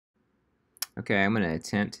Okay, I'm going to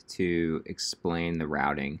attempt to explain the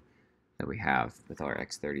routing that we have with our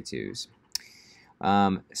X32's.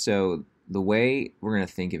 So the way we're going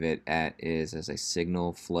to think of it is as a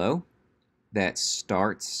signal flow that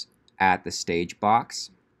starts at the stage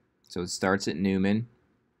box. So it starts at Newman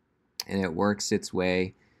and it works its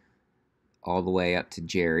way all the way up to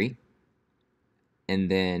Jerry, and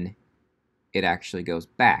then it actually goes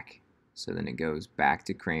back. So then it goes back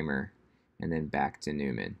to Kramer and then back to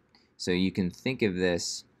Newman. So you can think of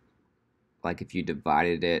this like if you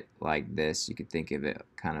divided it like this, you could think of it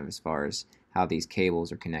kind of as far as how these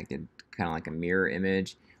cables are connected, kind of like a mirror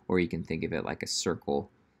image, or you can think of it like a circle.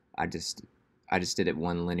 I just did it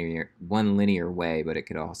one linear way, but it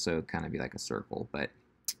could also kind of be like a circle. But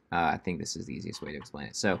I think this is the easiest way to explain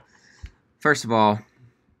it. So first of all,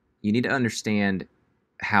 you need to understand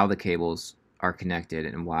how the cables are connected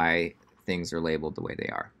and why things are labeled the way they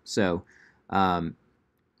are. So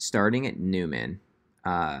starting at Newman,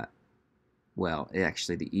 well,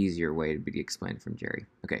 actually the easier way to be explained from Jerry.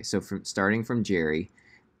 Okay, so starting from Jerry,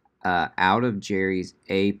 out of Jerry's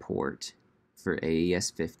A port for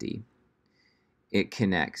AES50, it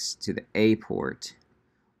connects to the A port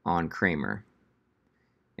on Kramer,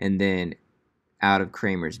 and then out of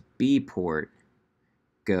Kramer's B port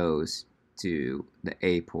goes to the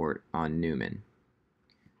A port on Newman.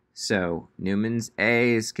 So Newman's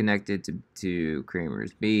A is connected to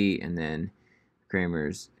Kramer's B, and then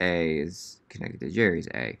Kramer's A is connected to Jerry's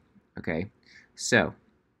A. Okay, so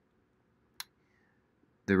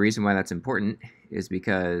the reason why that's important is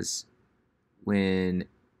because when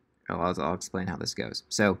I'll explain how this goes.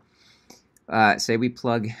 So say we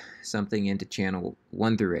plug something into channel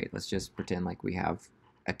 1 through 8. Let's just pretend like we have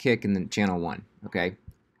a kick in the channel 1, okay,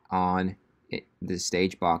 on the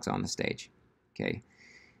stage box on the stage. Okay,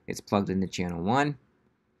 it's plugged into channel 1.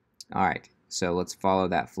 All right, so let's follow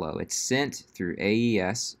that flow. It's sent through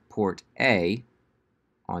AES port A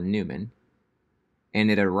on Newman, and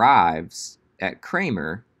it arrives at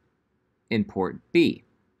Kramer in port B.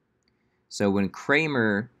 So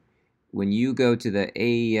when you go to the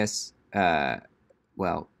AES,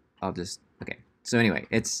 well, okay. So anyway,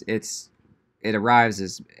 it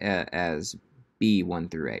arrives as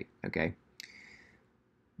B1 through 8, okay?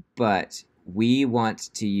 But we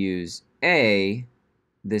want to use we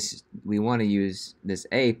want to use this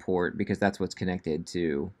A port because that's what's connected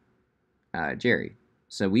to Jerry.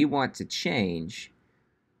 So we want to change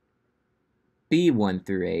B1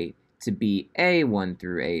 through 8 to be A1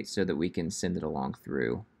 through 8 so that we can send it along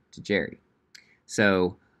through to Jerry.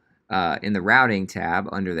 So in the routing tab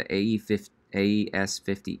under the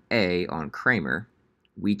AES50A on Kramer,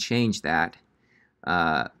 we change that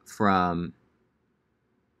to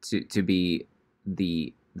be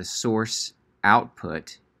the source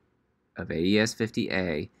output of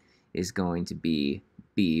AES50A is going to be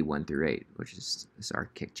B1 through 8, which is our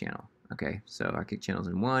kick channel. Okay, so our kick channel is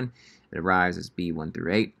in 1. It arrives as B1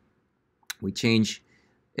 through 8. We change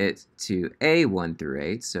it to A1 through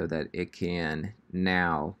 8 so that it can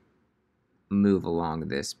now move along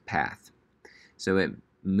this path. So it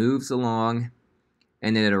moves along,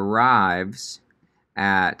 and then it arrives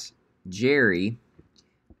at Jerry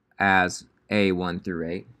as A1 through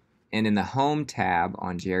 8. And in the Home tab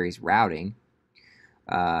on Jerry's routing,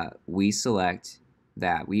 we select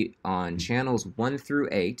that on channels 1 through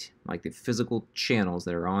 8, like the physical channels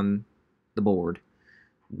that are on the board,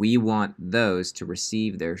 we want those to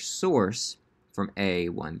receive their source from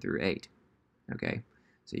A1 through 8. Okay,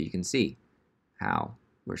 so you can see how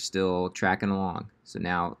we're still tracking along. So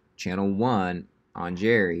now channel 1 on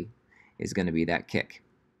Jerry is going to be that kick.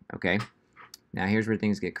 Okay, now here's where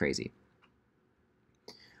things get crazy.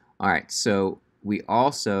 All right, so we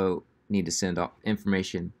also need to send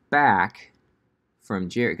information back from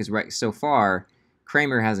Jerry because so far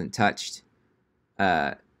Kramer hasn't touched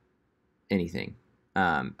anything.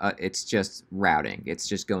 It's just routing. It's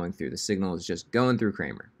just going through. The signal is just going through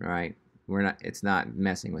Kramer. Right? It's not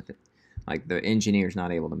messing with it. Like the engineer's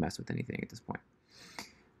not able to mess with anything at this point.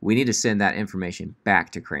 We need to send that information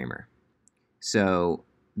back to Kramer. So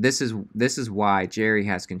this is why Jerry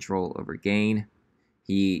has control over gain.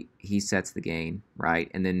 He sets the gain, right?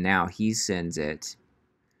 And then now he sends it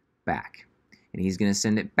back. And he's going to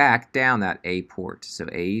send it back down that A port. So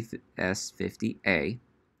AES50A.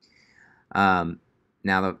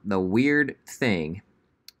 Now the weird thing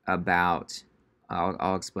about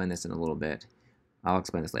I'll explain this in a little bit. I'll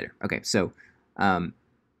explain this later. Okay, so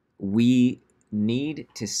we need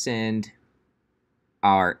to send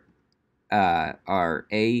our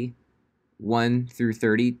A1 through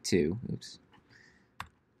 32. Oops.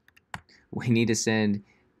 We need to send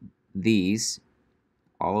these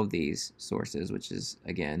all of these sources, which is,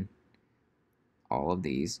 again, all of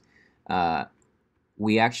these,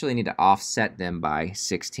 we actually need to offset them by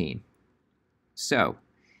 16. So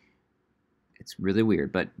it's really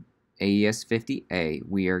weird, but AES50A,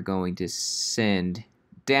 we are going to send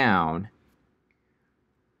down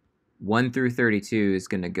 1 through 32 is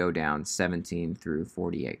going to go down 17 through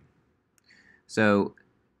 48. So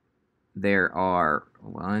there are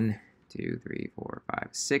 1, 2, 3, 4, 5,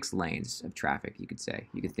 6 lanes of traffic, you could say.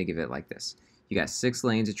 You could think of it like this. You got 6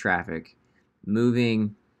 lanes of traffic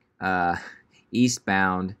moving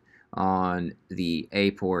eastbound on the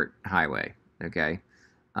A port highway, okay?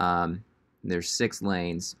 There's 6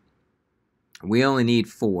 lanes. We only need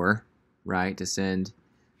 4, right, to send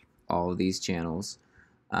all of these channels.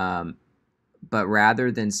 But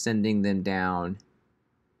rather than sending them down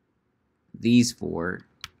these 4,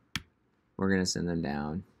 we're going to send them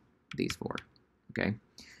down these 4, okay?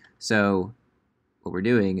 So what we're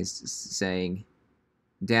doing is saying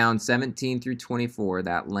down 17 through 24,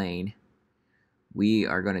 that lane, we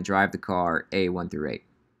are going to drive the car A1 through 8.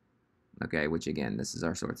 Okay, which again, this is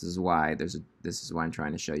our source. This is why I'm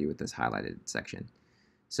trying to show you with this highlighted section.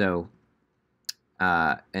 So,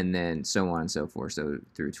 and then so on and so forth. So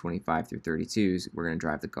through 25 through 32s, we're going to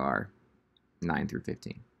drive the car 9 through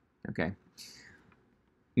 15. Okay.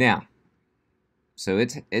 Now, so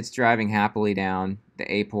it's driving happily down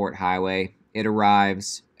the A port highway. It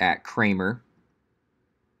arrives at Kramer.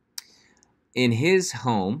 In his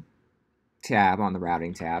home tab on the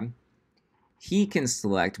routing tab, he can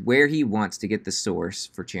select where he wants to get the source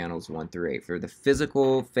for channels 1 through 8. For the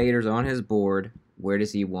physical faders on his board, where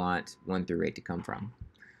does he want 1 through 8 to come from?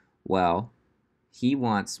 Well, he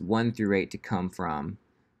wants 1 through 8 to come from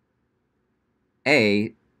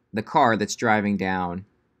the car that's driving down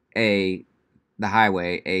the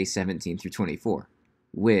highway A17 through 24,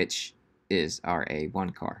 which is our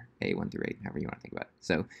A1 car, A1 through 8, however you want to think about it.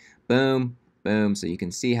 So boom, boom. So you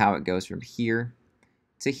can see how it goes from here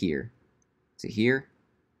to here, to here,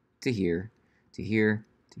 to here, to here,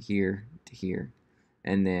 to here, to here.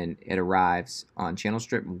 And then it arrives on channel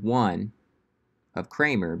strip 1 of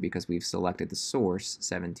Kramer because we've selected the source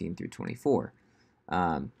 17 through 24,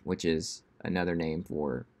 which is another name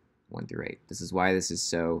for 1 through 8. This is why this is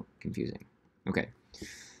so confusing. Okay.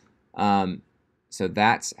 So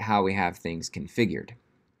that's how we have things configured.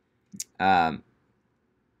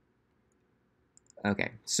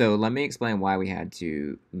 Okay, so let me explain why we had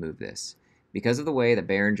to move this. Because of the way that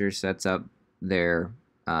Behringer sets up their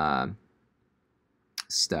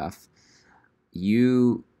stuff,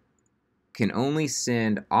 you can only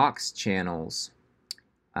send aux channels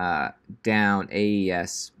down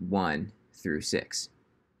AES 1 through 6.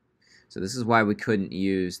 So this is why we couldn't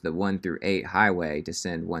use the 1 through 8 highway to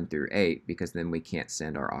send 1 through 8, because then we can't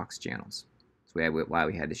send our aux channels. That's why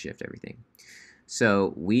we had to shift everything.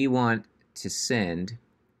 So we want to send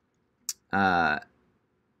our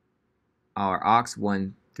aux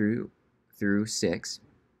 1 through 6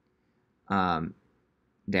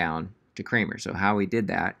 down to Kramer. So how we did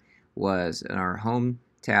that was in our home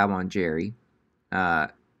tab on Jerry,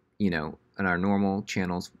 in our normal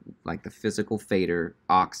channels, like the physical fader,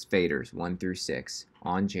 aux faders 1 through 6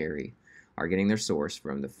 on Jerry are getting their source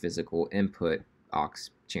from the physical input aux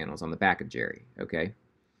channels on the back of Jerry, okay?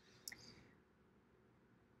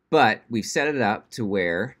 But we've set it up to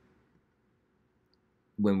where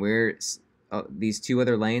when we're these 2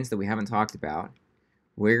 other lanes that we haven't talked about,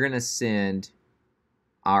 we're going to send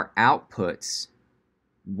our outputs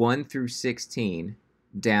 1 through 16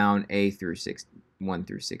 down A through 1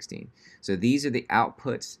 through 16. So these are the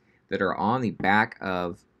outputs that are on the back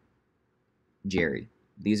of Jerry.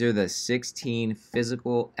 These are the 16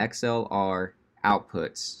 physical XLR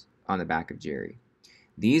outputs on the back of Jerry.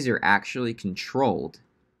 These are actually controlled.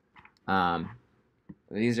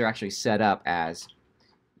 These are actually set up as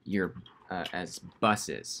your as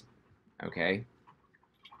buses. Okay.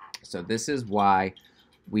 So this is why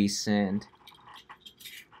we send.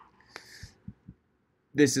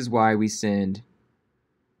 This is why we send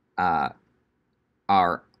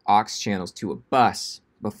our aux channels to a bus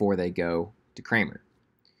before they go to Kramer.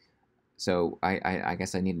 So I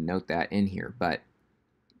guess I need to note that in here. But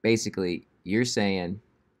basically, you're saying,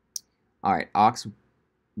 all right, aux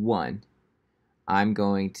 1, I'm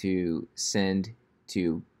going to send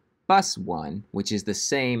to bus 1, which is the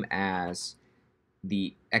same as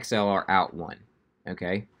the XLR out 1.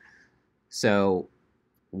 Okay? So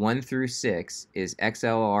 1 through 6 is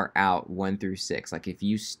XLR out 1 through 6. Like if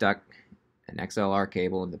you stuck an XLR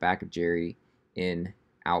cable in the back of Jerry in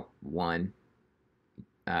out 1,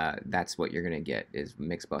 that's what you're going to get is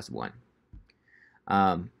mix bus 1.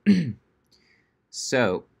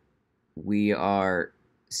 So we are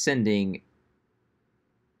sending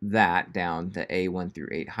that down the A1 through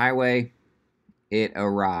 8 highway. It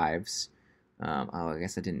arrives. Oh, I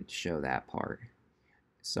guess I didn't show that part.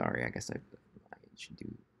 Sorry, I guess I should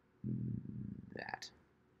do that.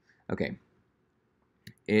 Okay.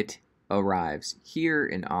 It arrives here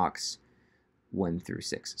in aux 1 through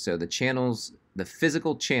 6. So the channels, the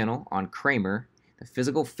physical channel on Kramer, the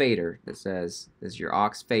physical fader that says this is your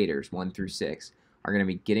aux faders 1 through 6, are going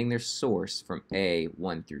to be getting their source from A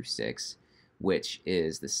 1 through 6, which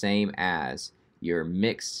is the same as your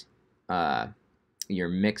mix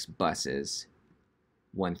buses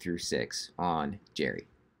 1 through 6 on Jerry.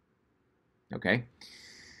 Okay?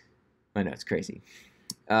 I know it's crazy.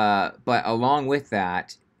 But along with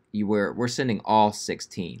that, we're sending all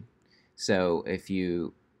 16. So if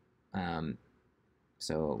you,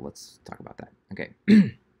 so let's talk about that. Okay.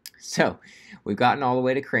 So we've gotten all the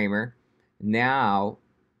way to Kramer. Now,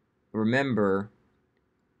 remember,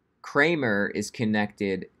 Kramer is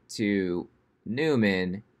connected to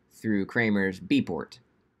Newman through Kramer's B port.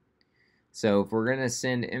 So if we're going to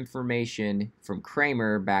send information from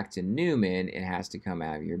Kramer back to Newman, it has to come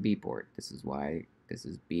out of your B port. This is why this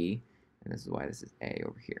is B, and this is why this is A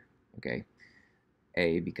over here. Okay,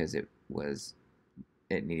 A because it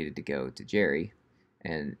needed to go to Jerry,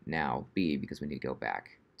 and now B because we need to go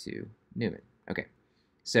back to Newman. Okay,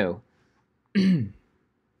 so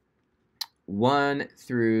 1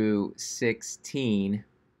 through 16,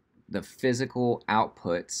 the physical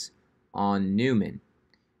outputs on Newman.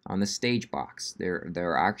 On the stage box, there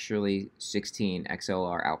are actually 16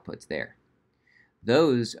 XLR outputs there.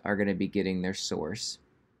 Those are going to be getting their source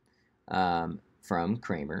from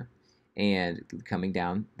Kramer and coming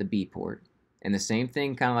down the B port. And the same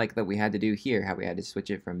thing kind of like that we had to do here, how we had to switch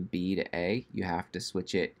it from B to A. You have to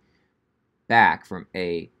switch it back from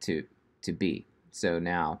A to B. So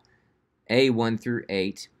now A1 through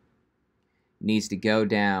 8 needs to go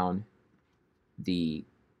down the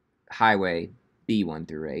highway B1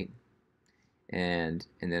 through 8, and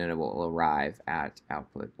then it will arrive at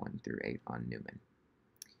output 1 through 8 on Newman.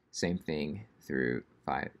 Same thing through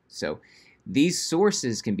 5. So these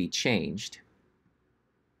sources can be changed.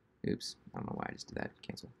 Oops, I don't know why I just did that.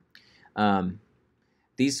 Cancel.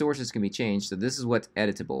 These sources can be changed. So this is what's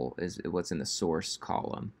editable, is what's in the source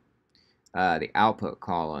column. The output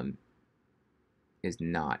column is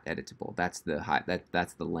not editable. That's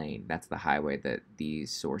the lane. That's the highway that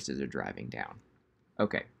these sources are driving down.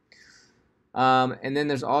 Okay. And then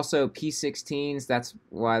there's also P16s. That's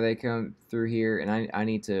why they come through here, and I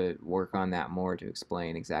need to work on that more to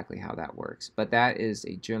explain exactly how that works. But that is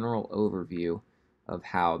a general overview of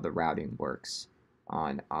how the routing works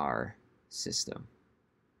on our system.